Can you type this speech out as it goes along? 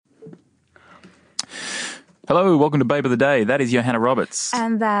Hello, welcome to Babe of the Day. That is Johanna Roberts.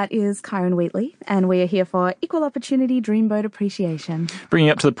 And that is Kyron Wheatley. And we are here for Equal Opportunity Dreamboat Appreciation. Bringing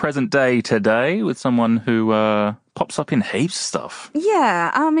you up to the present day today with someone who pops up in heaps of stuff. Yeah,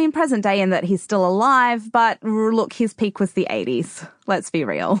 I mean, present day in that he's still alive, but look, his peak was the 80s. Let's be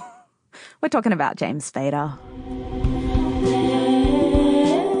real. We're talking about James Spader.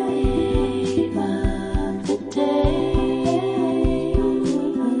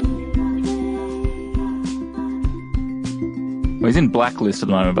 Well, he's in Blacklist at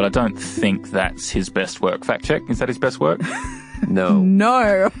the moment, but I don't think that's his best work. Fact check, is that his best work? No.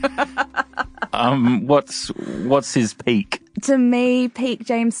 No. What's his peak? To me, peak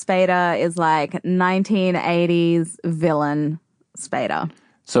James Spader is like 1980s villain Spader.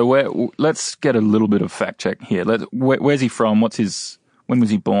 So let's get a little bit of fact check here. Where's he from? When was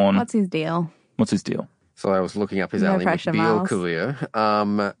he born? What's his deal? So I was looking up his No Ally pressure, McBeal Miles. career.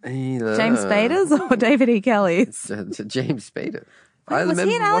 James Spader's or David E. Kelly's? James Spader. Was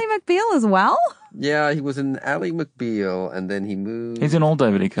he in Ally McBeal as well? Yeah, he was in Ally McBeal, and then he moved. He's in all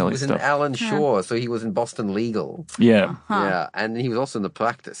David E. He Kelly was in stuff. Alan Shaw, so he was in Boston Legal. Yeah. Yeah, and he was also in The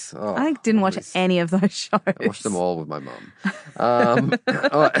Practice. Oh, I didn't watch any of those shows. I watched them all with my mum.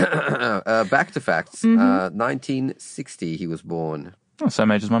 Back to facts. Mm-hmm. 1960, he was born. Oh, same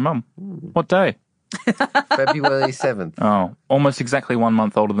age as my mum. What day? February 7th. Oh, almost exactly 1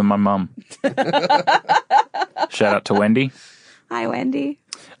 month older than my mum. Shout out to Wendy. Hi, Wendy.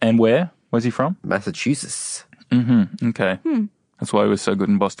 And where? Where's he from? Massachusetts. Mm-hmm. Okay. That's why he was so good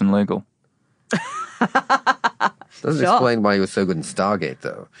in Boston Legal. Doesn't explain why he was so good in Stargate,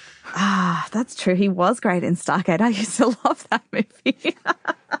 though. That's true. He was great in Stargate. I used to love that movie.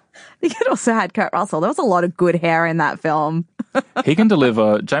 It also had Kurt Russell. There was a lot of good hair in that film. James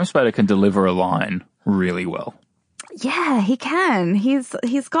Spader can deliver a line really well. Yeah, he can. He's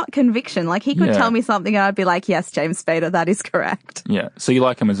got conviction. Like, he could tell me something and I'd be like, yes, James Spader, that is correct. Yeah. So you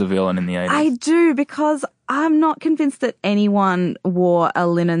like him as a villain in the 80s? I do, because I'm not convinced that anyone wore a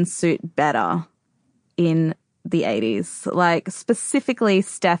linen suit better in the 80s. Like, specifically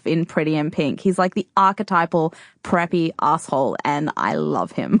Steph in Pretty in Pink. He's like the archetypal preppy asshole, and I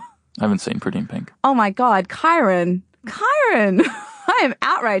love him. I haven't seen Pretty in Pink. Oh my God, Kyron. I am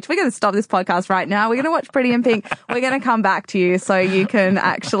outraged. We're going to stop this podcast right now. We're going to watch Pretty in Pink. We're going to come back to you so you can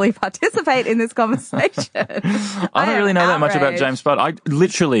actually participate in this conversation. I don't really know that much about James Spader. I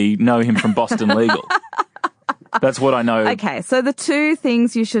literally know him from Boston Legal. That's what I know. Okay, so the two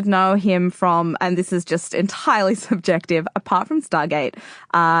things you should know him from, and this is just entirely subjective, apart from Stargate,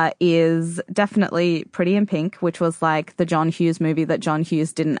 is definitely Pretty in Pink, which was like the John Hughes movie that John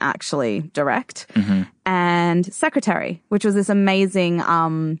Hughes didn't actually direct, and Secretary, which was this amazing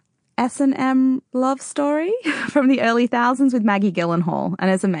S&M love story from the early thousands with Maggie Gyllenhaal, and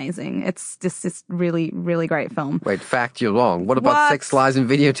it's amazing. It's just this really, really great film. Wait, fact, you're wrong. What about Sex, Lies, and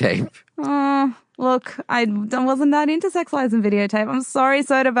Videotape? Look, I wasn't that into Sex, Lies, and Videotape. I'm sorry,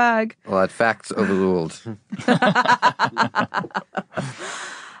 Soderbergh. Well, that fact's overruled.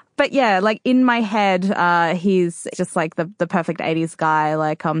 But yeah, like in my head, he's just like the perfect 80s guy.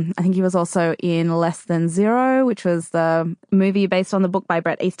 Like, I think he was also in Less Than Zero, which was the movie based on the book by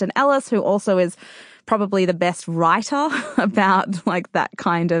Bret Easton Ellis, who also is probably the best writer about like that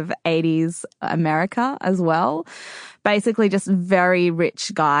kind of 80s America as well. Basically just very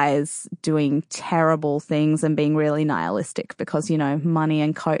rich guys doing terrible things and being really nihilistic because, you know, money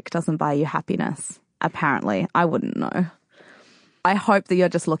and coke doesn't buy you happiness. Apparently. I wouldn't know. I hope that you're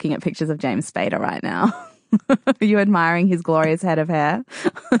just looking at pictures of James Spader right now. Are you admiring his glorious head of hair?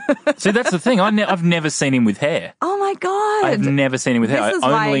 See, that's the thing. I've never seen him with hair. Oh my God. I've never seen him with hair.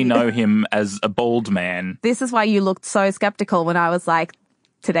 I only know him as a bald man. This is why you looked so skeptical when I was like,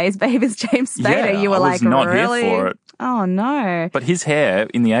 today's babe is James Spader. Yeah, you were I was like, not really? here for it. Oh no. But his hair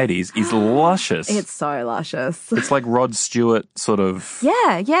in the 80s is luscious. It's so luscious. It's like Rod Stewart sort of.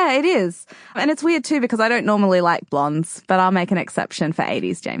 Yeah, it is. And it's weird too because I don't normally like blondes, but I'll make an exception for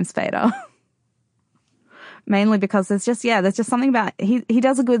 80s James Spader. Mainly because there's just something about, he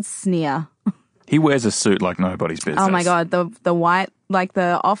does a good sneer. He wears a suit like nobody's business. Oh my God, the white, like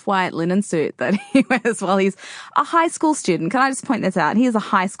the off-white linen suit that he wears while he's a high school student. Can I just point this out? He is a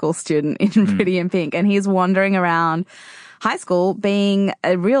high school student in Pretty in Pink, and he's wandering around high school being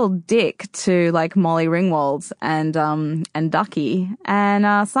a real dick to like Molly Ringwald and Ducky,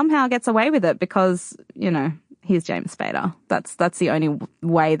 and somehow gets away with it because, you know, he's James Spader. That's the only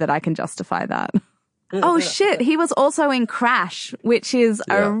way that I can justify that. Oh shit, he was also in Crash, which is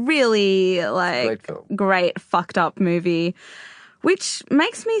a really like great fucked up movie Which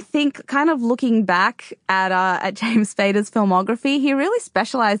makes me think, kind of looking back at James Spader's filmography, he really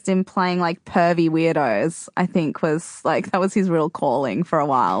specialized in playing like pervy weirdos. I think that was his real calling for a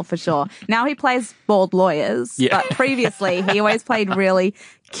while, for sure. Now he plays bald lawyers, but previously he always played really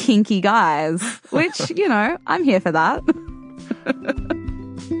kinky guys, which, you know, I'm here for that.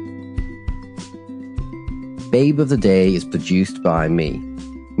 Babe of the Day is produced by me,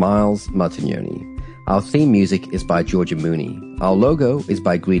 Miles Martignoni. Our theme music is by Georgia Mooney. Our logo is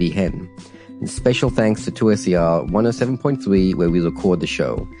by Greedy Hen. And special thanks to 2SER 107.3 where we record the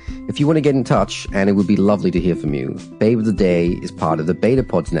show. If you want to get in touch, and it would be lovely to hear from you, Babe of the Day is part of the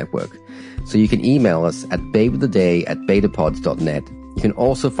BetaPods network. So you can email us at babeoftheday@betapods.net. You can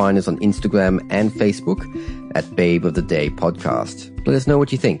also find us on Instagram and Facebook at Babe of the Day Podcast. Let us know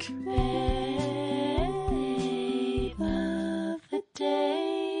what you think.